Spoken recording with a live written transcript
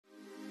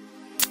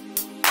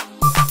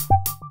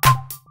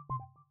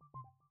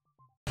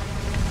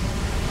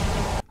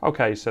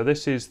Okay, so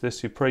this is the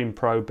Supreme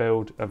Pro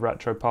build of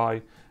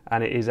Retropie,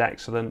 and it is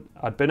excellent.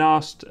 I'd been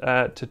asked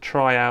to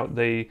try out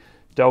the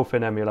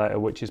Dolphin Emulator,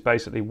 which is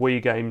basically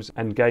Wii games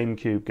and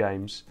Gamecube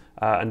games,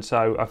 and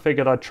so I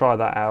figured I'd try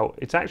that out.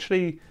 It's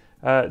actually,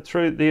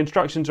 through the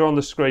instructions are on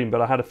the screen, but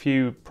I had a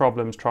few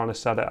problems trying to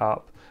set it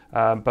up.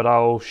 But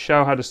I'll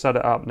show how to set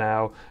it up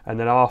now, and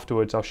then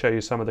afterwards I'll show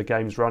you some of the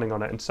games running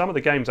on it, and some of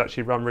the games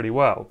actually run really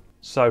well.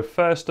 So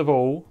first of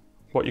all,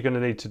 what you're going to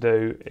need to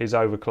do is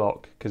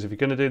overclock, because if you're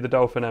going to do the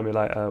Dolphin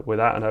Emulator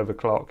without an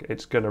overclock,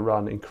 it's going to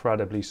run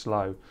incredibly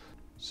slow.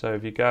 So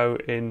if you go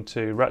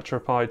into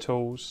Retropie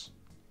tools,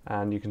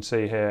 and you can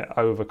see here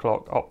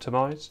overclock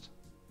optimized,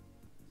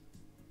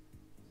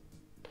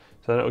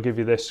 so then it'll give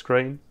you this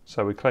screen.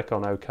 So we click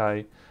on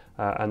OK,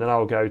 and then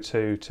I'll go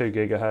to 2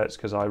 GHz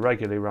because I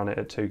regularly run it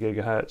at 2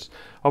 GHz.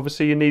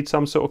 Obviously you need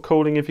some sort of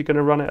cooling if you're going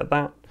to run it at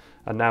that,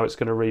 and now it's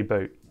going to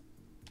reboot.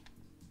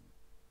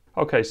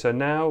 Okay, so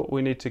now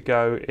we need to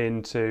go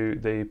into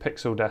the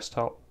Pixel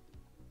desktop.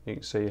 You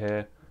can see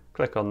here,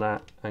 click on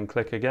that and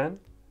click again.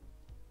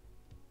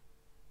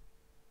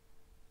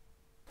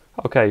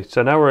 Okay,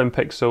 so now we're in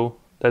Pixel.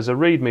 There's a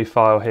README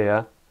file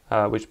here,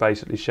 which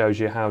basically shows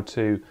you how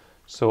to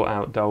sort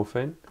out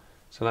Dolphin.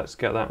 So let's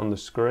get that on the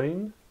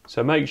screen.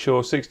 So make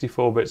sure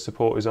 64-bit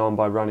support is on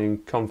by running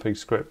config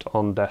script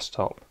on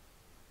desktop.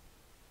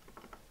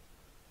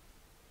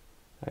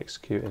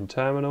 Execute in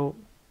terminal.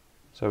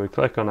 So we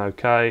click on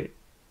OK.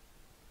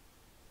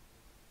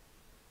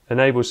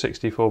 Enable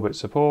 64-bit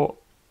support.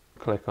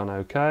 Click on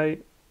OK.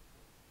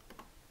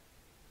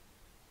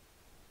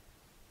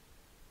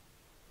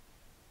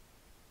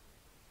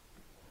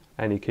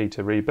 Any key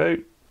to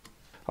reboot.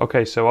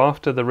 Okay, so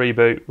after the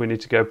reboot, we need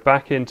to go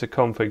back into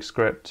config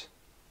script,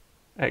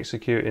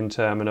 execute in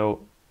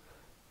terminal,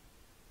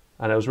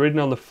 and I was reading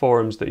on the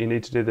forums that you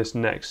need to do this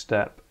next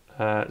step.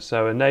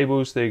 So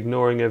enables the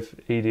ignoring of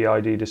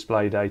EDID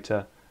display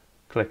data.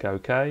 Click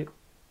OK.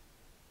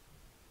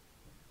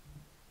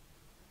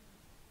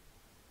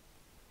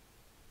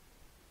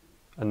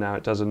 And now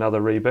it does another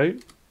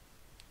reboot.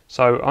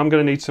 So I'm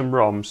going to need some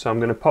ROM, so I'm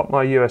going to pop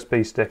my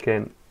USB stick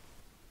in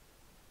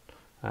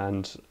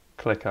and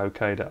click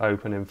OK to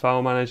open in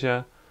File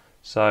Manager.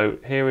 So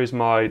here is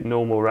my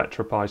normal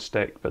Retropie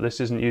stick, but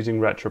this isn't using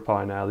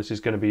Retropie now. This is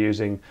going to be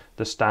using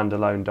the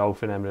standalone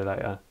Dolphin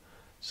Emulator.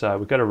 So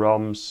we go to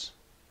ROMs,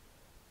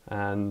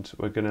 and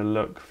we're going to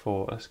look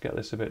for, let's get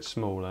this a bit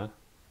smaller.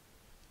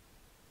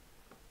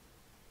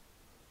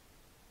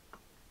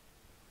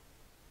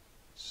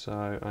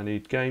 So I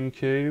need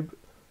Gamecube,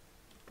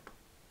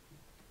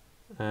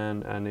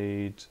 and I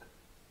need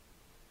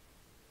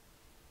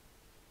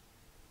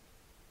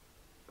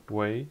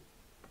Wii.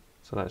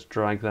 So let's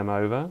drag them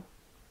over,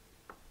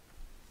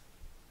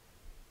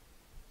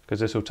 because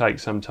this will take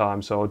some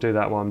time, so I'll do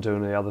that while I'm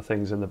doing the other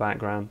things in the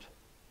background.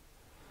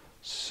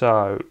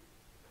 So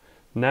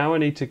now I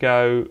need to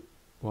go,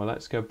 well,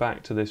 let's go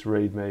back to this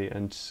README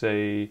and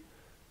see.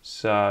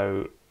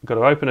 So I've got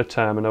to open a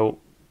terminal,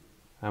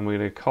 and we're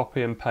going to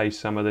copy and paste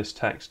some of this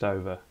text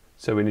over.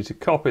 So we need to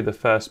copy the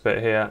first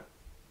bit here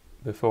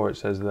before it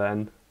says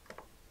then.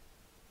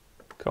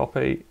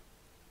 Copy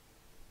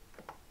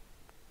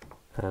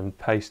and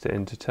paste it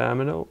into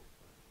terminal.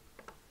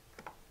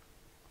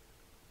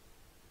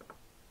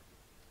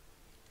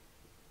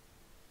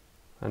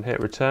 And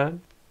hit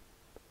return.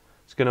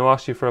 It's going to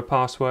ask you for a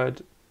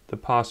password. The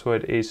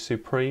password is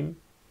Supreme.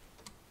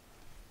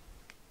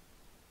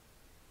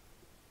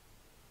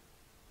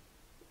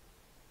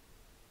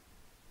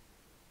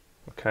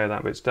 Okay,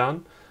 that bit's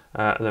done.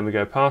 And then we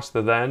go past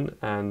the then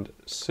and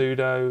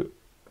sudo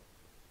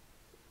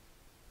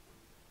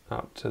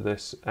up to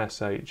this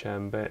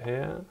SHM bit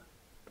here.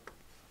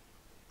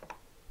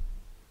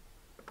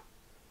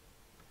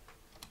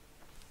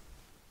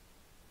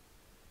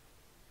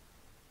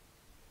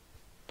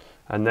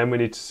 And then we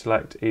need to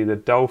select either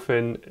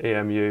Dolphin,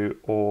 EMU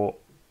or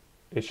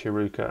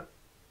Ishiruka.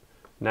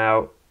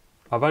 Now,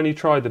 I've only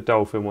tried the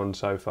Dolphin one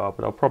so far,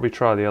 but I'll probably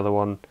try the other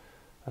one.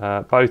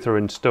 Both are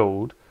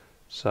installed.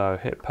 So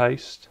hit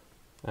paste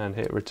and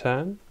hit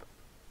return.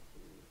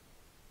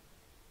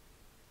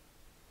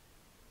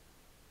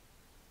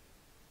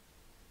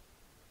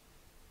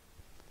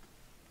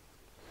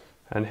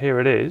 And here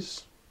it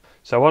is.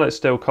 So while it's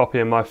still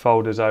copying my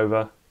folders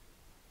over,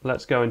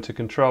 let's go into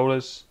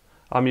controllers.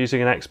 I'm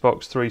using an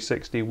Xbox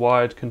 360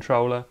 wired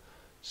controller.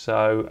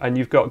 So, and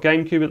you've got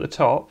Gamecube at the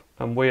top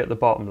and Wii at the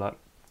bottom. Look.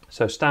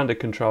 So standard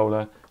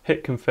controller,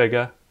 hit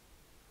configure,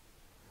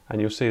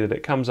 and you'll see that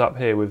it comes up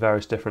here with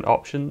various different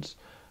options.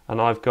 And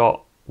I've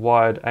got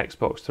wired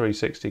Xbox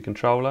 360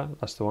 controller,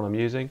 that's the one I'm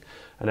using.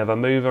 And if I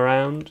move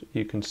around,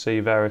 you can see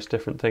various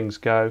different things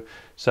go.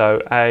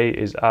 So A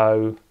is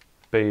O,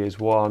 B is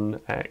 1,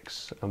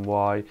 X and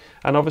Y.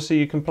 And obviously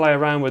you can play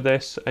around with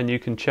this and you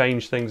can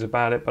change things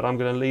about it, but I'm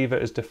going to leave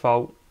it as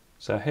default.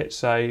 So hit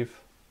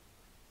save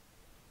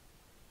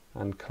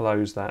and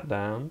close that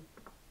down.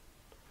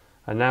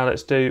 And now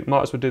let's do,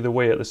 might as well do the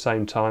Wii at the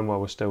same time while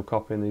we're still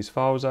copying these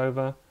files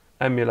over.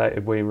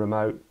 Emulated Wii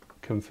remote,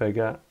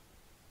 configure,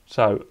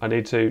 So I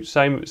need to,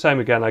 same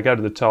again, I go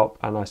to the top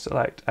and I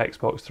select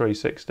Xbox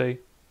 360.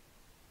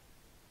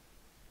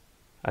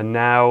 And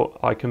now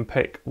I can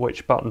pick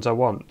which buttons I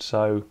want.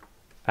 So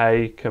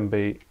A can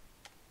be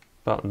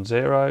button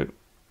 0,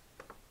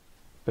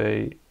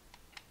 B,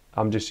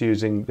 I'm just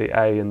using the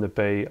A and the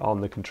B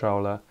on the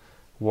controller.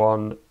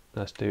 1,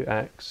 let's do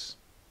X.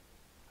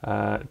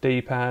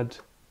 D-pad,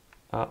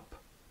 up,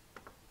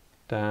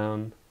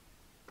 down,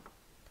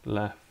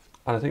 left.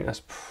 And I think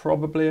that's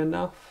probably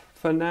enough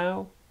for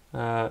now.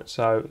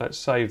 So let's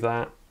save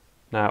that.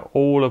 Now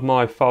all of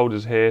my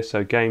folders here,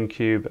 so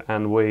GameCube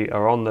and Wii,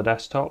 are on the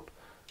desktop.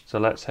 So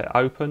let's hit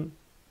open,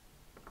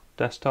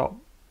 desktop,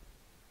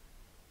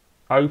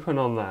 open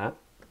on that.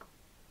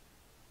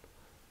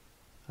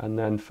 And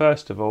then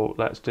first of all,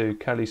 let's do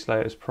Kelly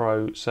Slater's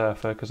Pro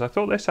Surfer, because I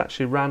thought this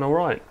actually ran all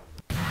right.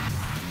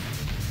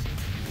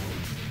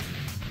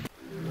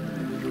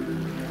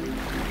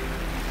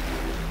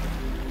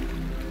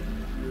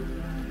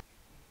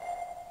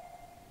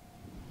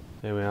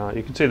 Here we are.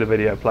 You can see the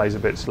video plays a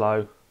bit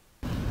slow,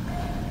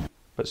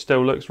 but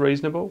still looks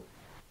reasonable.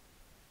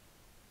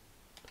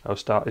 I'll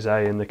start as A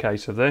in the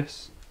case of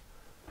this.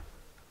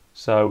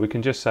 So we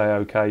can just say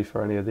OK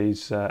for any of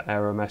these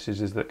error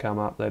messages that come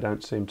up. They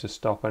don't seem to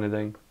stop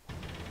anything.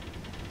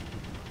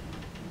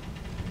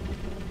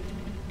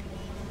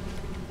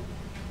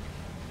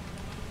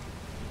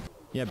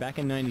 Yeah, back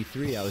in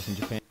 '93 I was in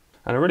Japan.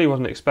 And I really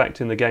wasn't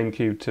expecting the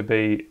GameCube to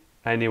be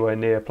anywhere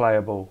near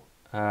playable,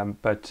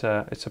 but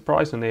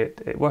surprisingly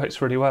it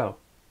works really well.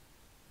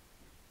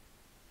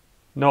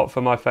 Not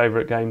for my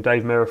favourite game,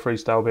 Dave Mirra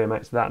Freestyle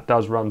BMX, that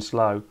does run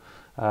slow,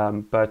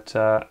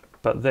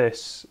 but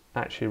this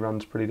actually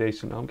runs pretty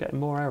decent. I'm getting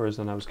more errors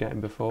than I was getting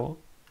before.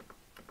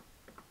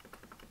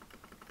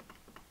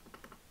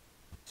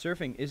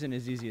 Surfing isn't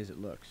as easy as it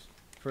looks.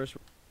 First,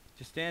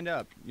 just stand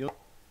up.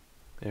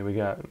 Here we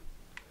go.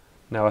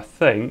 Now I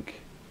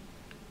think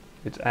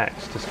it's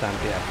X to stand.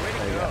 Yeah,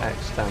 there you go.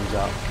 X stands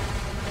up.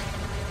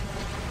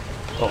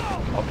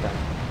 Oh,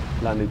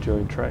 okay. Landed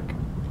during trick.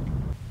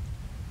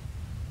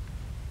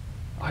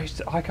 I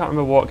can't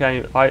remember what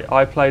game.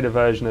 I played a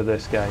version of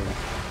this game,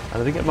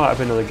 and I think it might have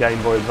been on the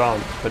Game Boy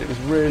Advance, but it was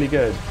really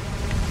good.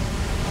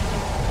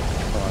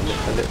 Oh, I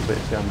looked a little bit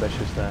too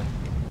ambitious there.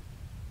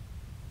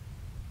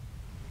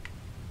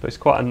 But it's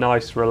quite a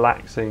nice,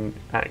 relaxing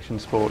action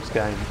sports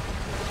game.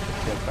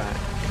 Let's get back.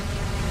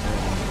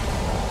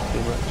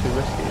 Too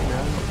risky,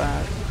 no, not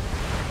bad.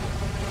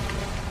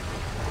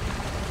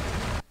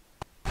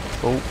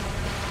 Oh,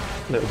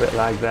 a little bit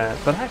lag there.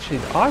 But actually,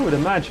 I would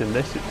imagine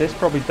this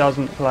probably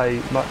doesn't play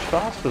much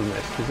faster than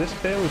this, because this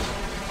feels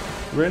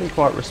really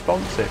quite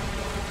responsive.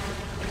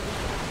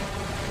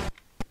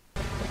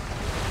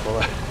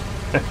 Well,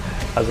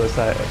 as I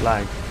say, it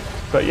lagged.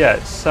 But yeah,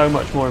 it's so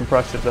much more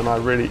impressive than I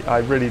really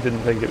didn't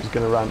think it was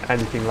going to run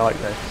anything like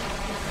this.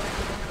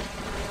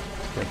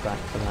 Let's get back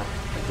to that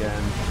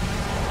again.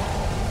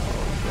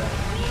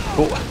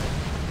 Oh.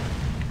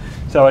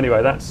 So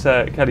anyway, that's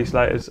Kelly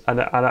Slater's, and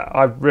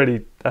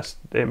that's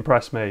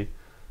impressed me.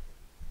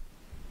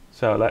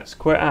 So let's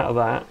quit out of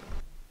that.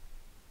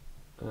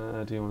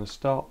 Do you want to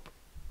stop?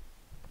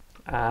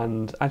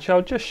 And actually,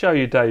 I'll just show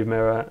you Dave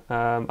Mirra.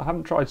 I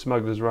haven't tried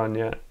Smuggler's Run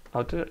yet.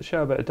 I'll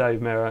show a bit of Dave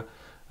Mirra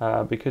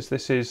because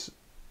this is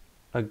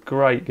a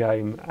great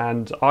game,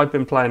 and I've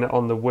been playing it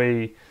on the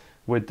Wii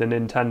with the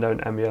Nintendo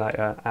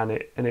emulator, and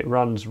it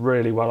runs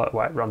really well.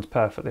 Well, it runs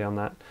perfectly on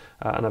that,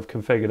 and I've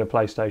configured a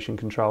PlayStation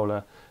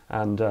controller,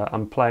 and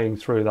I'm playing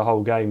through the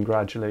whole game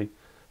gradually.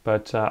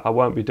 But I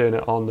won't be doing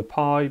it on the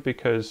Pi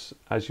because,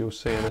 as you'll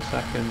see in a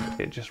second,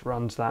 it just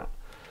runs that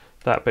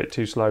bit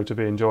too slow to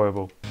be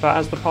enjoyable. But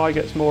as the Pi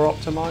gets more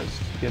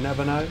optimized, you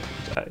never know.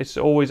 It's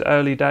always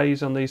early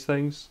days on these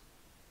things,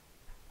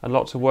 and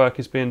lots of work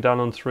is being done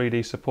on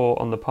 3D support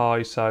on the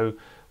Pi, so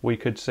we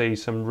could see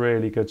some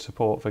really good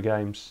support for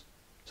games.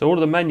 So all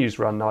of the menus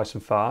run nice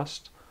and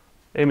fast.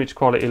 Image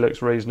quality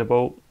looks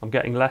reasonable. I'm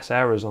getting less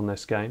errors on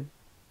this game.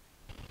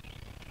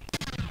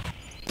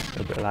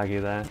 A bit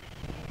laggy there.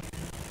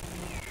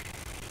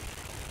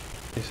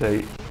 You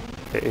see,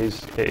 it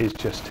is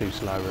just too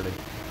slow, really.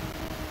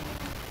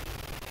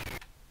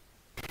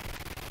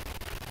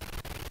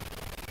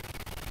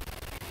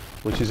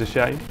 Which is a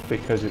shame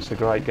because it's a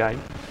great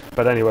game.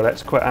 But anyway,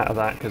 let's quit out of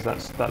that because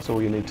that's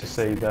all you need to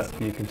see. That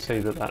you can see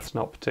that that's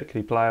not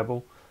particularly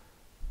playable.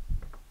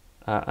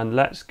 And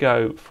let's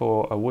go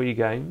for a Wii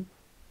game.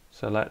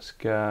 So let's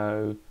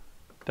go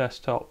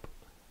desktop,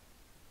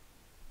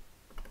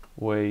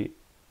 Wii,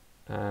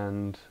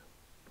 and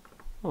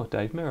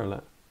Dave Mirra.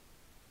 Look.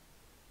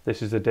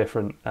 This is a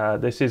different.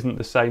 This isn't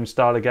the same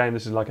style of game.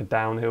 This is like a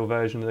downhill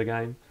version of the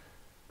game.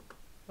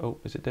 Oh,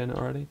 is it doing it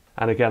already?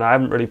 And again, I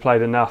haven't really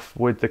played enough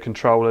with the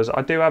controllers.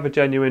 I do have a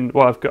genuine.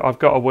 Well, I've got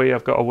a Wii.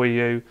 I've got a Wii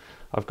U.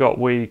 I've got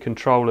Wii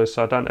controllers,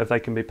 so I don't know if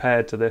they can be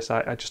paired to this.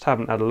 I just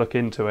haven't had a look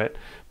into it,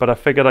 but I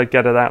figured I'd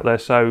get it out there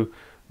so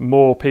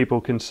more people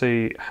can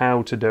see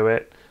how to do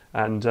it,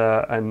 and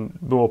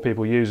more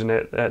people using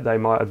it. They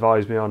might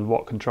advise me on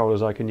what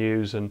controllers I can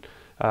use, and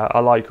I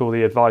like all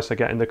the advice I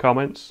get in the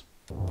comments.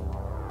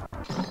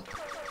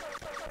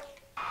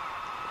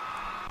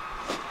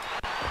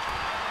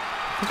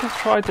 think I've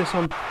tried this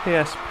on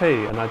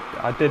PSP and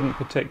I didn't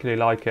particularly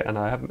like it, and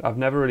I've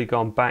never really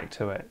gone back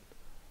to it.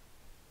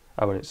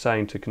 Oh, and it's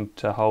saying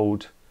to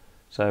hold,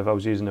 so if I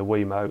was using a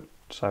Wiimote,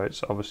 so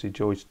it's obviously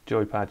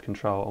joypad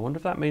control. I wonder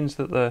if that means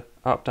that the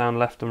up, down,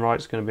 left and right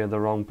is going to be in the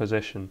wrong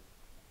position.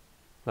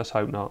 Let's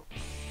hope not.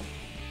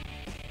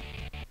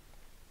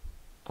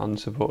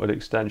 Unsupported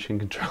extension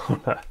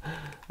controller.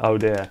 Oh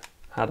dear.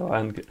 How do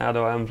I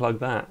unplug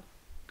that?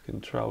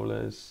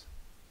 Controllers.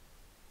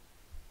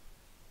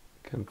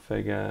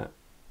 Configure.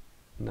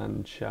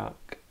 Nunchuck.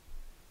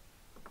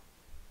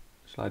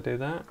 Shall I do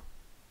that?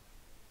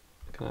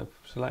 Can I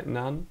select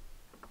none?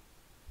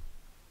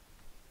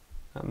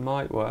 That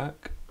might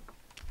work.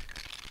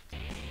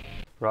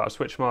 Right, I'll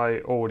switch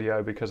my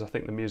audio because I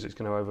think the music's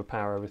going to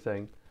overpower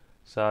everything.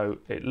 So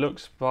it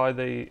looks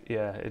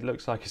it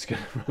looks like it's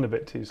going to run a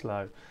bit too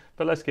slow.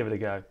 But let's give it a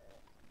go.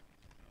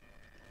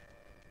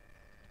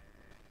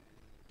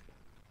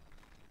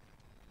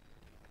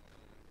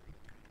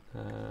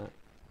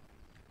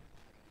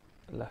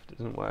 Left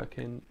isn't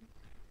working.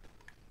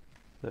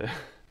 The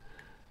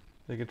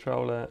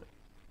controller,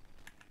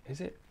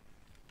 is it?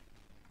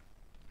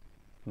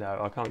 No,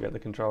 I can't get the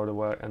controller to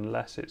work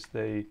unless it's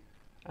the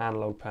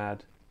analog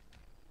pad.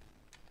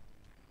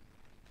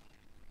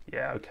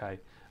 Yeah, okay.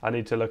 I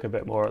need to look a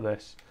bit more at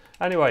this.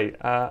 Anyway,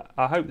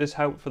 I hope this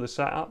helped for the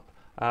setup.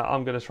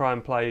 I'm going to try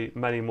and play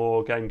many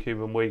more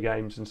GameCube and Wii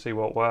games and see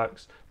what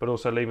works, but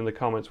also leave in the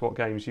comments what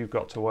games you've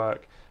got to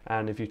work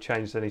and if you've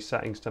changed any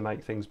settings to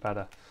make things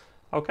better.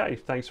 Okay,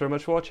 thanks very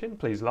much for watching.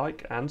 Please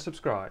like and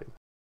subscribe.